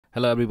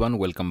Hello everyone,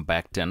 welcome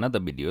back to another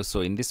video. So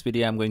in this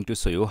video I'm going to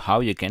show you how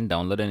you can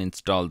download and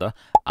install the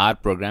R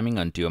programming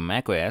onto your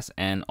macOS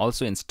and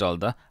also install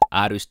the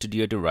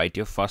RStudio to write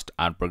your first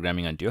R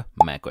programming onto your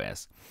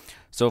macOS.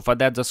 So for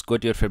that, just go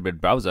to your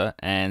favorite browser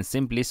and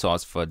simply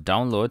search for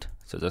download.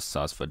 So just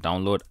search for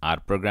download R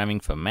programming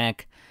for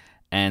Mac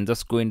and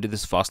just go into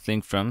this first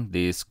link from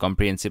this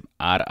comprehensive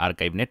R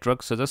archive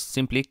network. So just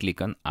simply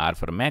click on R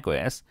for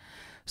macOS.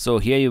 So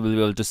here you will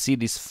be able to see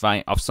this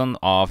option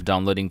of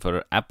downloading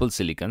for Apple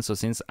Silicon. So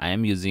since I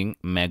am using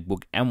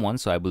MacBook M1,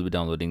 so I will be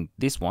downloading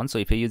this one. So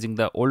if you're using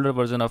the older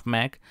version of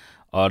Mac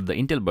or the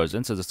Intel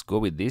version, so just go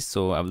with this.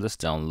 So I will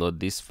just download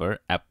this for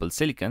Apple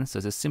Silicon.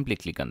 So just simply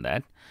click on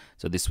that.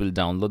 So this will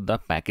download the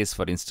package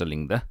for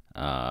installing the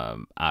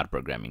R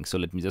programming. So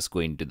let me just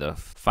go into the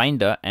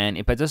Finder, and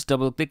if I just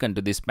double click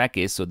onto this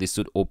package, so this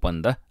should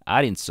open the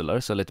R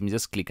installer. So let me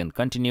just click on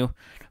continue,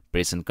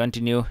 press on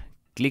continue.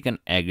 Click on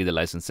agree the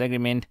license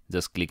agreement,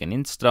 just click on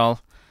install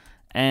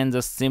and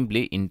just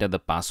simply enter the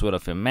password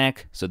of your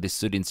Mac. So this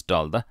should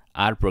install the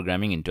R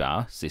programming into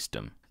our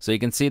system. So you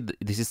can see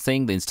this is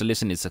saying the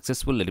installation is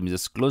successful. Let me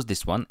just close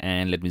this one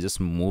and let me just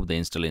move the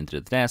installer into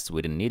the task.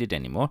 We don't need it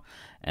anymore.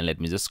 And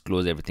let me just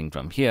close everything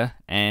from here.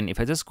 And if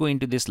I just go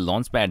into this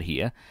launchpad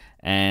here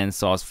and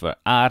search for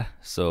R,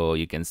 so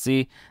you can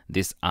see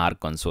this R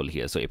console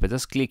here. So if I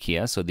just click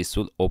here, so this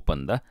will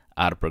open the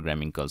R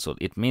programming console.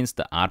 It means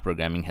the R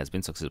programming has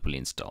been successfully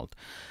installed.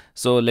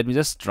 So let me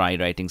just try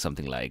writing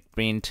something like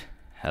print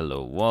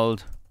hello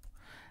world.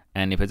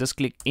 And if I just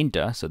click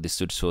enter, so this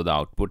should show the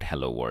output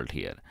hello world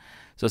here.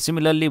 So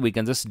similarly, we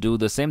can just do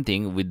the same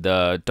thing with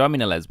the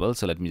terminal as well.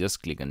 So let me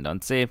just click on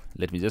done save.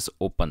 Let me just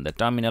open the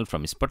terminal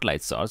from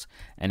Spotlight source.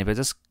 And if I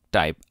just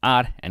type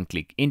R and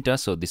click enter,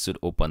 so this should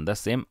open the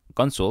same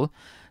console.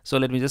 So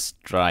let me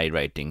just try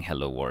writing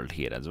hello world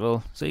here as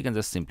well. So you can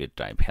just simply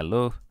type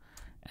hello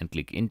and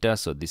click enter.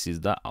 So this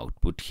is the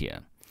output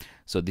here.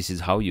 So this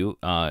is how you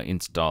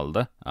install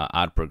the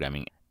R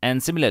programming.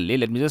 And similarly,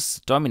 let me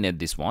just terminate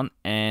this one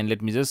and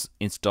let me just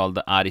install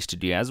the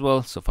RStudio as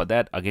well. So for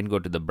that, again, go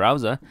to the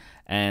browser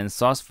and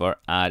search for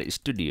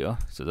RStudio.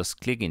 So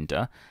just click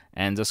enter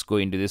and just go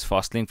into this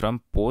first link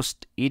from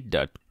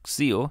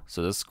postit.co.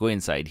 So just go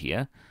inside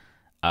here,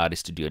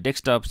 RStudio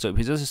desktop. So if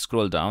you just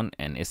scroll down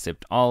and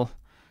accept all,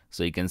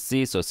 so you can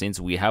see, so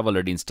since we have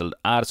already installed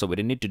R, so we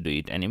don't need to do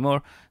it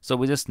anymore. So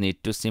we just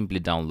need to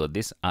simply download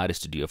this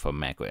RStudio for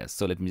macOS.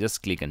 So let me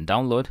just click on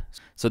download.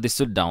 So this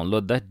should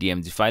download the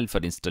DMG file for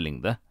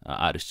installing the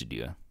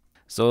RStudio.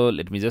 So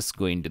let me just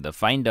go into the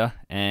Finder,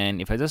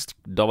 and if I just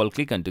double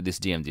click onto this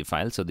DMG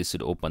file, so this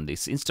should open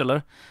this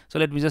installer. So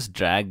let me just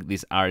drag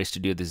this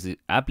RStudio, this is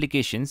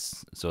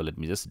applications. So let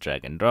me just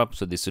drag and drop.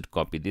 So this should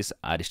copy this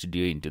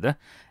RStudio into the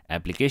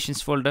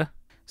applications folder.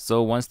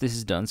 So once this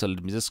is done, so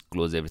let me just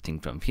close everything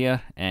from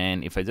here.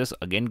 And if I just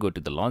again go to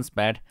the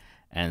launchpad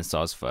and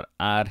search for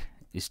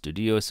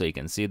RStudio, so you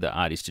can see the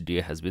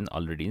RStudio has been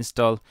already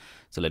installed.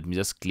 So let me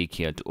just click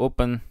here to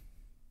open.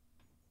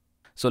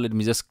 So let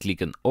me just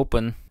click on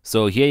open.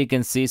 So here you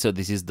can see, so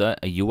this is the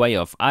UI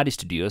of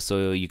RStudio.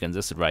 So you can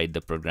just write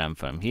the program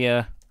from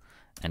here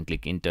and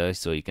click enter.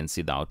 So you can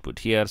see the output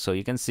here. So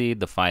you can see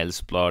the files,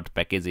 plot,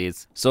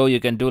 packages. So you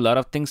can do a lot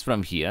of things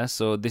from here.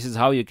 So this is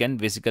how you can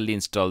basically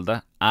install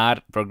the R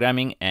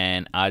programming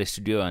and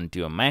RStudio onto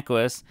your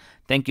macOS.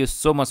 Thank you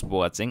so much for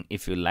watching.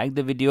 If you like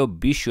the video,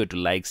 be sure to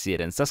like,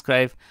 share and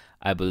subscribe.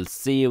 I will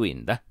see you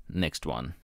in the next one.